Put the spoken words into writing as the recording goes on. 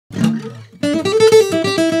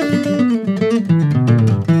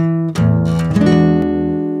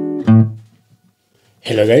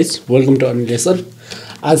Hello guys, welcome to Aneel sir.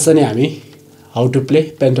 आज चाहिँ हामी हाउ टु प्ले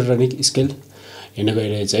पेन्टाटोनिक स्केल हेर्न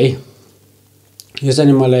गइरहेछ है। यो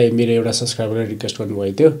चाहिँ मलाई मेरो एउटा सब्स्क्राइबरले रिक्वेस्ट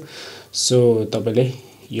गर्नुभएको थियो। सो तपाईले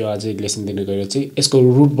यो आज लेसन दिन गइरहेछ। यसको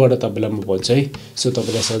रुटबाट तपाईलाई म भन्छु है। सो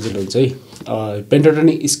तपाईलाई सजिलो हुन्छ है।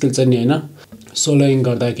 पेन्टाटोनिक स्केल चाहिँ नि हैन सोलोइङ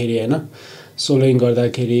गर्दाखेरि हैन सोलोइङ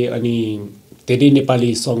गर्दाखेरि अनि धेरै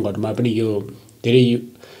नेपाली सङहरुमा पनि यो धेरै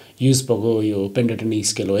युज भएको यो पेन्टाटोनिक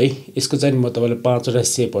स्केल हो है। यसको चाहिँ म तपाईलाई पाँचवटा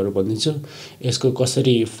शेपहरु भनिदिन्छु। यसको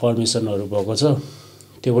कसरी फर्मेसनहरु भएको छ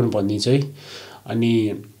त्यो पनि भनिदिन्छु है। अनि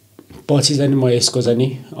पछि चाहिँ म यसको चाहिँ नि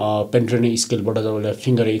पेन्टाटोनिक स्केलबाट तपाईलाई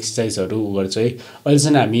फिंगर एक्सरसाइजहरु गर्छु है। अहिले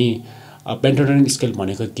चाहिँ हामी पेन्टाटोनिक स्केल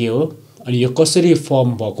भनेको के हो अनि यो कसरी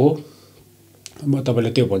फर्म भएको म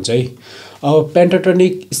तपाईलाई त्यो भन्छु है। अब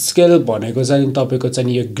पेन्टाटोनिक स्केल भनेको चाहिँ तपाईको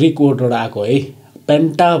चाहिँ यो ग्रीक वर्डबाट आएको है।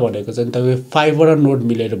 पेन्टा भनेको चाहिँ तपाईको 5 वटा नोट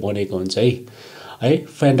मिलेर बनेको हुन्छ है। है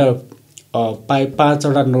पेन्टा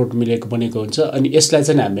पाँचवटा नोट मिलेको बनेको हुन्छ। अनि यसलाई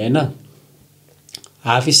चाहिँ हामी हैन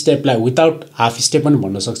हाफ स्टेपलाई विदाउट हाफ स्टेप पनि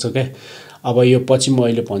भन्न सक्छौ के। अब यो पछि म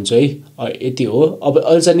अहिले भन्छु है। यति हो। अब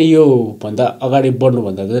अहिले चाहिँ यो भन्दा अगाडि बढ्नु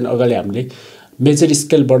भन्दा चाहिँ अगाडि हामीले मेजर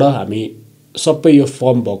स्केलबाट हामी सबै यो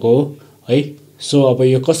फर्म भएको हो है। सो अब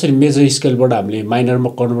यो कसरी मेजर स्केलबाट हामीले माइनरमा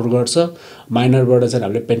कन्भर्ट गर्छ, माइनरबाट चाहिँ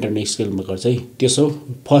हामीले पेन्टाटोनिक स्केलमा गर्छ है। त्यसो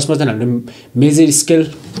फर्स्टमा चाहिँ हामीले मेजर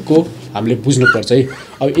स्केलको हामीले बुझ्नु पर्छ है।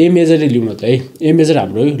 अब ए मेजरले लिउन त है। ए मेजर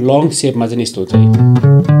हाम्रो लङ शेपमा चाहिँ यस्तो हुन्छ है।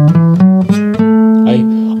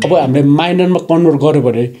 अब हामीले माइनरमा कन्भर्ट गर्यो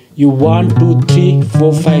भने यो 1 2 3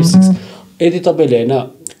 4 5 6 यदि तपाईले हैन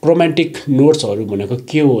क्रोमेटिक नोट्सहरु भनेको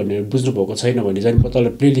के हो भनेर बुझ्नु भएको छैन भने चाहिँ म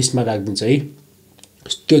तपाईलाई प्लेलिस्टमा राख्दिन्छु है।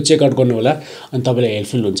 त्यो चेक आउट गर्नु होला अनि तपाईलाई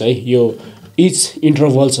हेल्पफुल हुन्छ है। यो इच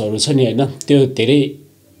इन्टरभल्सहरु छ नि हैन त्यो धेरै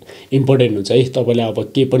इम्पोर्टेन्ट हुन्छ है। तपाईलाई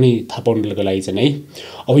अब के पनि थाहा पाउनको लागि चाहिँ है।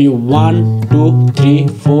 अब यो 1 2 3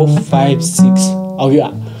 4 5 6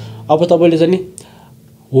 अब तपाईले चाहिँ नि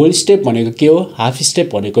होल स्टेप भनेको के हो, हाफ स्टेप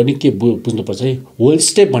भनेको नि के बुझ्नु पर्छ है। होल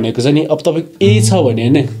स्टेप भनेको चाहिँ नि अब तपाईको ए छ भने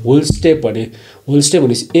हैन होल स्टेप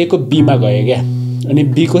भनेपछि ए को बी मा गयो क्या अनि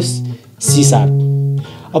बी को सी शार्प।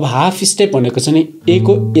 अब हाफ स्टेप भनेको चाहिँ नि ए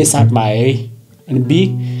को ए शार्पमा आयो है अनि बी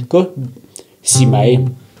को सी मा आयो।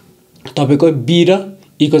 तपाईको बी र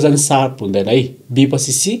ई को चाहिँ शार्प हुँदैन है। बी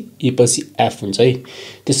पछि सी ई पछि एफ हुन्छ है।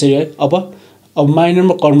 त्यसरी है। अब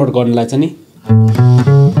माइनरमा कन्भर्ट गर्नलाई चाहिँ नि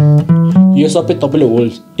यो सबै तपाईले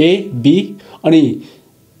होल ए बी अनि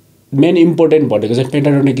मेन इम्पोर्टेन्ट भनेको चाहिँ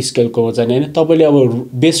पेन्टाटोनिक स्केलको चाहिँ हैन तपाईले अब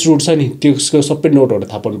बेस रुट छ नि त्यसको सबै नोटहरु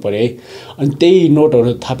थाहा पाउनु पर्यो है। अनि त्यही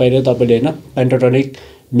नोटहरु थाहा पाएर तपाईले हैन पेन्टाटोनिक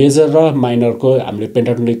मेजर र माइनरको हामीले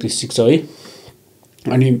पेन्टाटोनिक सिक्छौं है।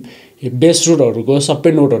 अनि बेस रुटहरुको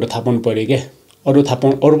सबै नोटहरु थाहा पाउनु पर्यो के। अरु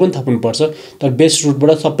पनि थाहा पाउनु पर्छ तर बेस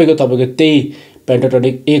रुटबाट सबैको तपाईको त्यही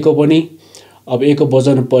पेन्टाटोनिक ए को पनि अब ए को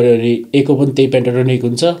बजाउनु पर्यो भने ए को पनि त्यही पेन्टाटोनिक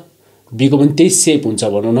हुन्छ, बी को पनि त्यही शेप हुन्छ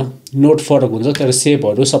भनौं न। नोट फरक हुन्छ तर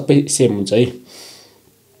शेपहरु सबै सेम हुन्छ है।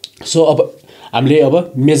 सो अब हामीले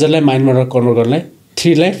अब मेजरलाई माइनरमा कन्भर्ट गर्नलाई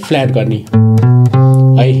 3 लाई फ्ल्याट गर्ने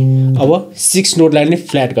है। अब 6 नोटलाई नै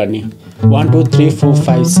फ्ल्याट गर्ने 1 2 3 4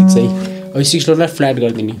 5 6 है। अब 6 नोटलाई फ्ल्याट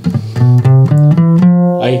गर्दिने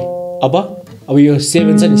है। अब यो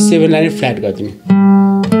 7 छ नि 7 लाई नै फ्ल्याट गर्दिने।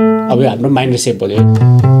 अब यो हाम्रो माइनर शेप भयो।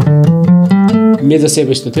 मेजर शेप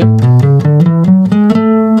यस्तो थियो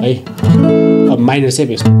है। अब माइनर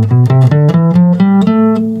शेप यस्तो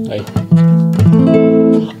है।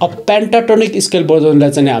 अब पेन्टाटोनिक स्केल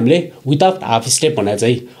बजाउनलाई चाहिँ हामीले विदाउट हाफ स्टेप भनेको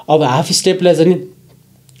चाहिँ अब हाफ स्टेपलाई चाहिँ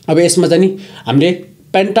अब यसमा चाहिँ नि हामीले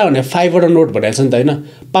पेन्टा भने 5 वटा नोट भनेको छ नि त हैन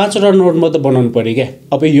 5 वटा नोट मात्र बनाउनु पर्यो के।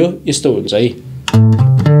 अब यो यस्तो हुन्छ है।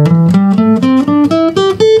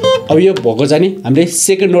 अब यो भएको चाहिँ नि हामीले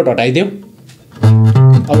सेकेन्ड नोट हटाइदियौ।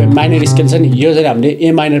 अब माइनर स्केल छ नि यो चाहिँ हामीले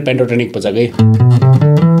ए माइनर पेन्टाटोनिक बजाएको है।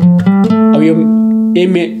 अब यो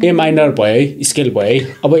ए माइनर भयो है स्केल भयो है।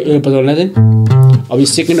 अब यो बजाउनलाई चाहिँ अब यो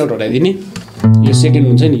सेकेन्ड नोट हटाइदिने। यो सेकेन्ड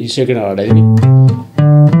हुन्छ नि यो सेकेन्ड हटाइदिने।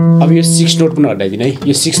 अब यो 6 नोट पनि हटाइदिने है।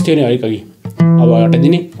 यो 6 थियो नि अघि अब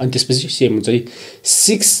हटाइदिने अनि त्यसपछि सेम हुन्छ है।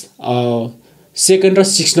 6 सेकेन्ड र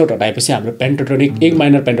 6 नोट हटाएपछि हाम्रो पेन्टाटोनिक एक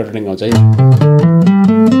माइनर पेन्टाटोनिक आउँछ है।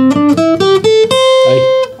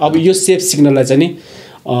 अब यो शेप सिग्नललाई चाहिँ नि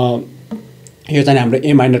यो चाहिँ हाम्रो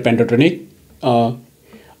ए माइनर पेन्टाटोनिक।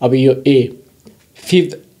 अब यो ए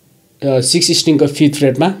 6 स्ट्रिङको 5th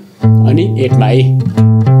फ्रेटमा अनि 8 मा है।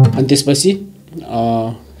 अनि त्यसपछि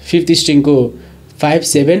 5th स्ट्रिङको 5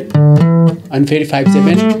 7 अनि फेरि 5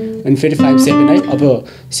 7 अनि फेरि 5 7 है। अब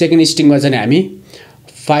सेकेन्ड स्ट्रिङमा चाहिँ हामी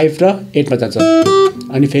 5 र 8 मा जान्छ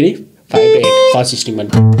अनि फेरि 5 र 8 फर्स्ट स्ट्रिङमा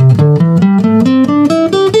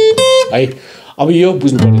है। अब यो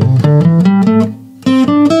बुझ्नु पर्यो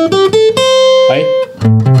है।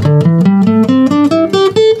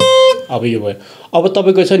 अब यो भयो अब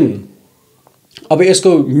तपाईको छ नि अब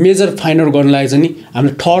यसको मेजर फाइनर गर्न लागि चाहिँ नि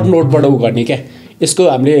हामीले थर्ड नोटबाट उ गर्ने क्या यसको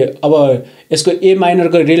हामीले अब यसको ए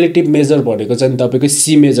माइनरको रिलेटिभ मेजर भनेको चाहिँ तपाईको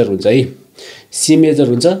सी मेजर हुन्छ है सी मेजर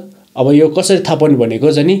हुन्छ अब यो कसरी थाहा पाउने भनेको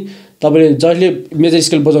चाहिँ नि तपाईले जसले मेजर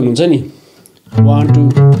स्केल बजाउनुहुन्छ नि 1 2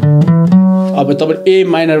 अब तपाईले ए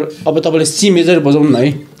माइनर अब तपाईले सी मेजर बजाउनु न है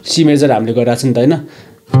सी मेजर हामीले गरिरहेछ नि त हैन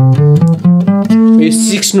यो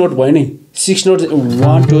 6 नोट भयो नि 6 नोट 1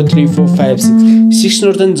 2 3 4 5 6 6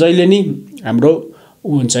 नोट चाहिँ जहिले नि हाम्रो उ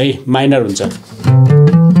हुन्छ है माइनर हुन्छ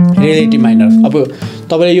रिलेटिभ माइनर अब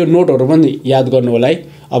तपाईले यो नोटहरु पनि याद गर्नु होला है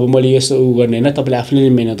अब मैले यसो उ गर्ने हैन तपाईले आफैले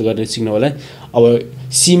मेहनत गरेर सिक्नु होला है अब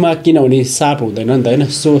सी मा किनभने शार्प हुँदैन नि त हैन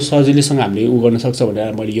सो सजिलैसँग हामीले उ गर्न सक्छ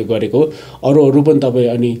भनेर मैले यो गरेको अरुहरु पनि तपाई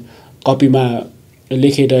अनि कपीमा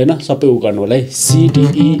लेखेर हैन सबै उ गर्नु होला है C D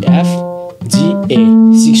E F G ए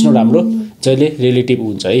 6 नोट हाम्रो जहिले रिलेटिभ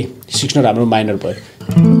हुन्छ है 6 नोट हाम्रो माइनर भयो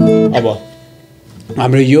अब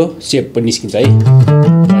हाम्रो यो शेप पनि निस्किन्छ है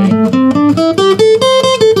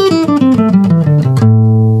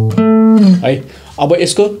अब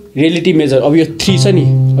यसको रिलेटिभ मेजर अब यो 3 छ नि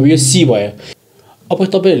अब यो सी भयो अब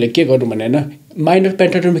तपाईहरुले के गर्नु भने हैन माइनर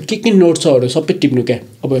पेन्टाटोनमा के नोट छहरु सबै टिप्नु क्या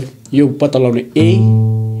अब यो पत्ता लगाउने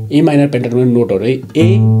ए माइनर पेन्टाटोनमा नोटहरु है ए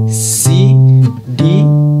सी डी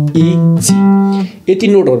ई जी यति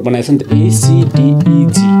नोटहरु बनाएछ नि त ए सी डी ई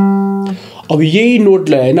जी अब यही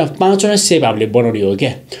नोटलाई हैन पाँचवटा शेप हामीले बनाउने हो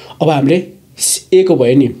क्या अब हामीले ए को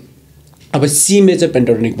भयो नि अब सी मेजर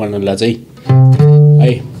पेन्टाटोनिक बनाउनलाई चाहिँ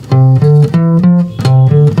है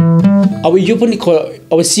अब यो पनि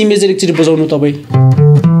अब सी मेजर एकचोटी बजाउनु तपाई है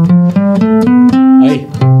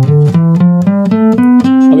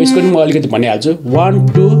अब यसको पनि म अलिकति भनिहाल्छु 1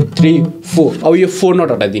 2 3 4 अब यो 4 नोट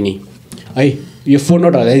हटाइदिने है यो 4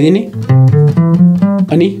 नोट हटाइदिने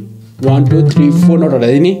अनि 1 2 3 4 नोट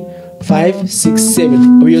हटाइदिने 5 6 7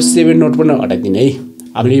 अब यो 7 नोट पनि हटाइदिने है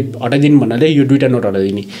हामीले हटाइदिनु भन्नाले यो दुईटा नोट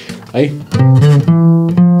हटाइदिने है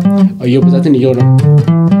यो बजाउँछ नि यो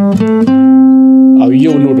अब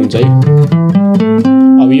यो नोट हुन्छ है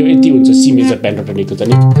अब यो यति हुन्छ सी मेजर पेन्टाटोनिकको त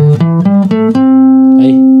नि है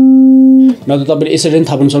न त तपाईले यसरी पनि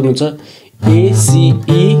थाहा पाउन सक्नुहुन्छ ए सी ई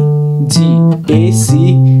जी ए सी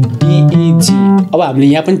डी ई जी अब हामीले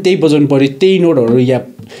यहाँ पनि त्यही बजाउनु पर्यो त्यही नोटहरु यहाँ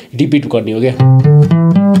रिपिट गर्ने हो क्या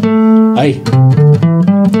है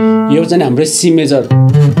यो चाहिँ हाम्रो सी मेजर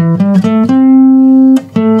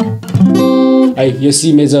है यो सी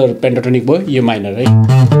मेजर पेन्टाटोनिक भयो यो माइनर है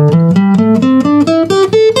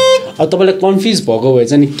अब तपाईलाई कन्फ्युज भएको भए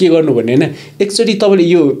चाहिँ के गर्नु भन्ने हैन एकचोटी तपाईले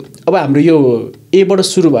यो अब हाम्रो यो ए बाट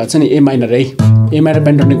सुरु भएको छ नि ए माइनर है ए माइनर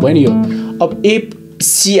पेन्टाटोनिक भयो नि यो अब ए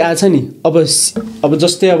सी आ छ नि अब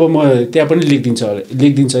जस्तै अब म त्यहाँ पनि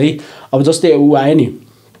लेखिदिन्छु है अब जस्तै उ आयो नि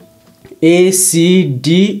ए सी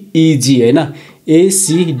डी ई जी हैन ए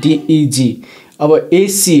सी डी ई जी अब ए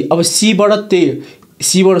सी अब सी बाट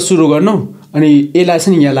सुरु गर्नु अनि ए लाई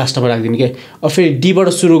चाहिँ यहाँ लास्टमा राख्दिनु के अब फेरि डी बाट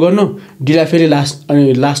सुरु गर्नु डी लाई फेरि लास्ट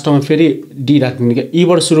अनि लास्टमा फेरि डी राख्दिनु के ई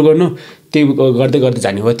बाट सुरु गर्नु त्यही गर्दै गर्दै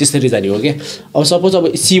जाने हो त्यसरी जाने हो के अब सपोज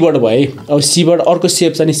अब सी बाट भयो अब सी बाट अर्को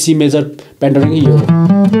शेप चाहिँ सी मेजर पेन्टाटोनिक यो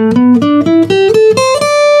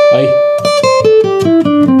है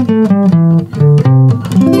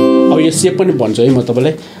अब यो शेप पनि भन्छु है म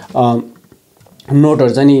तपाईलाई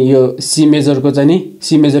नोटहरु चाहिँ नि यो सी मेजरको चाहिँ नि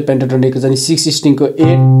सी मेजर पेन्टाटोनिकको चाहिँ 6 स्ट्रिङको 8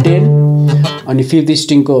 10 अनि 5th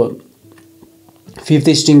स्ट्रिङको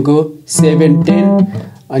 7 10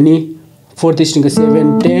 अनि 4th स्ट्रिङको 7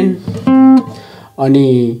 10 अनि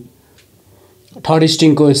 3rd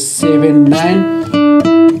स्ट्रिङको 7 9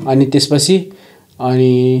 अनि त्यसपछि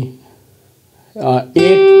अनि 8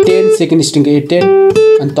 10 2nd स्ट्रिङको 8 10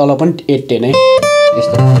 अनि तल पनि 8 10 है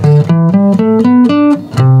यस्तो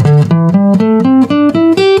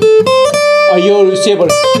यो सेपर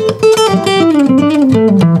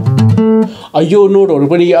यो नोटहरु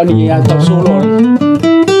पनि अनि यहाँ त सोलोहरु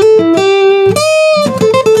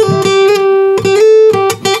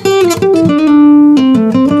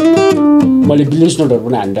मैले ब्लुज नोटहरु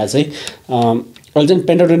पनि हानिरहेको छु है अहिले चाहिँ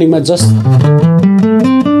पेन्टाटोनिकमा जस्ट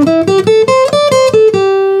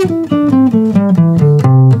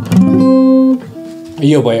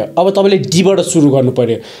यो भयो अब तपाईले डी बाट सुरु गर्नु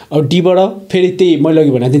पर्यो अब डी बाट फेरि त्यही मैले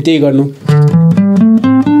अघि भनेको थिएँ त्यही गर्नु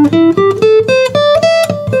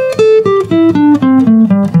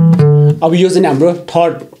अब यो चाहिँ हाम्रो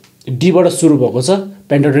थर्ड डी बाट सुरु भएको छ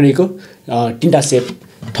पेन्टाटोनिकको तीनटा शेप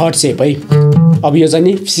थर्ड शेप है अब यो चाहिँ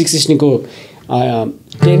नि 6 स्ट्रिङको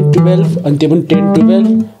 10 12 अनि त्यो पनि 10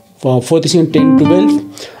 12 4th स्ट्रिङ 10 12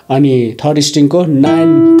 अनि 3rd स्ट्रिङको 9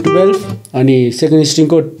 12 अनि 2nd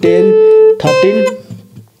स्ट्रिङको 10 13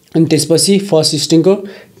 अनि त्यसपछि 1st स्ट्रिङको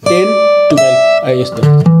 10 12 यस्तो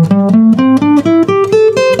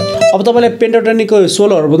अब तपाईँलाई पेन्टाटोनिकको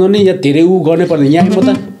सोलोहरू बजाउने या धेरै उ गर्नै पर्दैन यहाँ म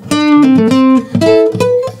त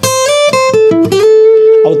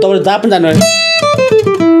अब तपाईँले जहाँ पनि जानु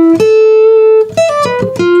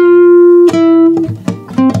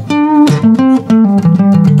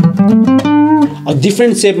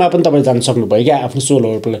डिफ्रेन्ट सेपमा पनि तपाईँ जान सक्नुभयो क्या आफ्नो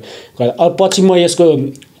सोलोहरू। अब पछि म यसको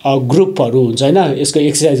ग्रुपहरू हुन्छ होइन यसको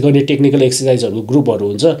एक्सर्साइज गर्ने टेक्निकल एक्सर्साइजहरू ग्रुपहरू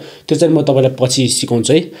हुन्छ त्यो चाहिँ म तपाईँलाई पछि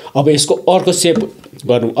सिकाउँछु है। अब यसको अर्को सेप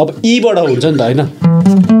गरौँ। अब ईबाट हुन्छ नि त होइन।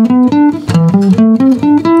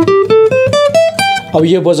 अब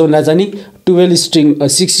यो बजाउनलाई चाहिँ नि 12 स्ट्रिङ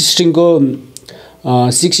 6 स्ट्रिङको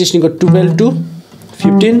 12 to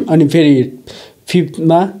 15 अनि फेरि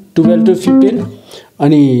फिफ्थमा 12 to 15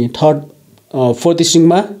 अनि फोर्थ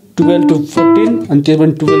स्ट्रिङमा 12 to 14 अनि त्यसमा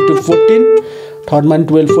 12 to 14 थर्डमा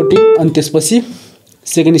 12 14 अनि त्यसपछि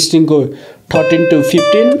सेकेन्ड स्ट्रिङको 13 to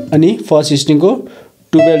 15 अनि फर्स्ट स्ट्रिङको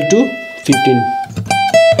 12 to 15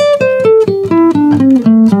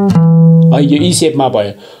 यो ई सेपमा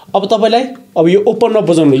भयो। अब तपाईँलाई अब यो ओपनमा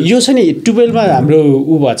बजाउनु यो छ नि 12 मा हाम्रो उ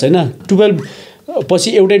भएको छैन 12 पछि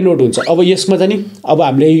एउटै नोट हुन्छ। अब यसमा चाहिँ नि अब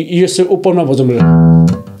हामीले यो ओपनमा बजाउनु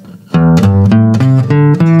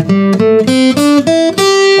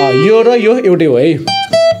यो र यो एउटै हो है।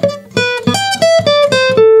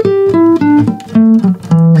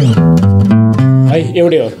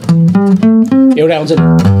 एउटै हो एउटै आउँछ नि।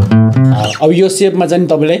 अब यो सेपमा चाहिँ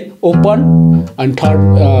तपाईँलाई ओपन अनि थर्ड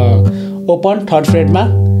फ्रेटमा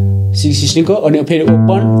 6 स्ट्रिङको अनि फेरि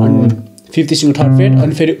ओपन अनि फिफ्थ स्ट्रिङको थर्ड फ्रेट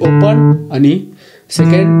अनि फेरि ओपन अनि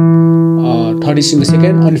सेकेन्ड थर्ड स्ट्रिङको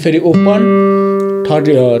सेकेन्ड अनि फेरि ओपन थर्ड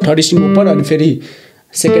स्ट्रिङ ओपन अनि फेरि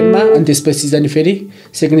सेकेन्डमा अनि त्यसपछि चाहिँ फेरि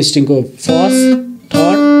सेकेन्ड स्ट्रिङको फर्स्ट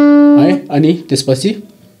थर्ड है अनि त्यसपछि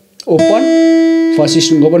ओपन फर्स्ट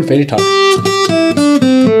स्ट्रिङको ओपन फेरि थर्ड।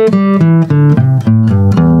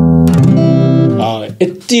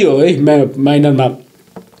 यति हो है माइनरमा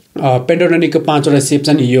पेन्टाटोनिकको 5वटा सेप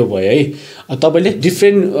चाहिँ यो भयो है। तपाईँले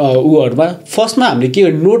डिफ्रेन्ट उहरूमा फर्स्टमा हामीले के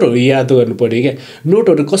नोटहरू याद गर्नु पऱ्यो क्या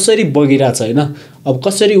नोटहरू कसरी बगिरहेछ होइन अब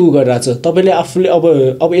कसरी उ गरिरहेछ तपाईँले आफूले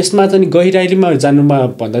अब यसमा चाहिँ गहिराइलीमा जानुमा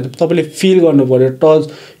भन्दा तपाईँले फिल गर्नु पऱ्यो टच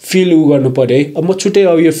फिल उ गर्नु पऱ्यो है। अब म छुट्टै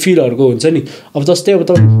अब यो फिलहरूको हुन्छ नि अब जस्तै अब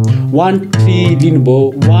तपाईँ 1 3 लिनुभयो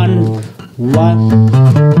 1 1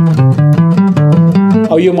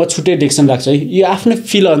 अब यो म छुट्टै डिक्सन राख्छु है यो आफ्नै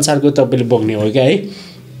फिल अनुसारको तपाईँले बग्ने हो क्या है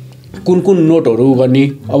कुन कुन नोटहरू गर्ने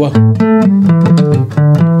अब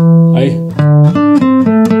है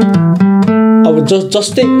अब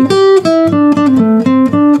जस्तै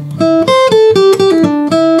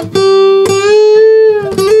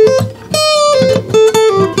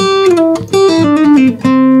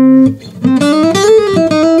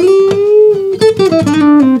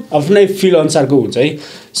आफ्नै फिल अनुसारको हुन्छ है।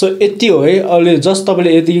 सो यति हो है अहिले जस्ट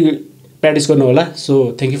तपाईँले यति प्र्याक्टिस गर्नु होला।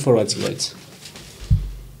 So thank you for watching guys.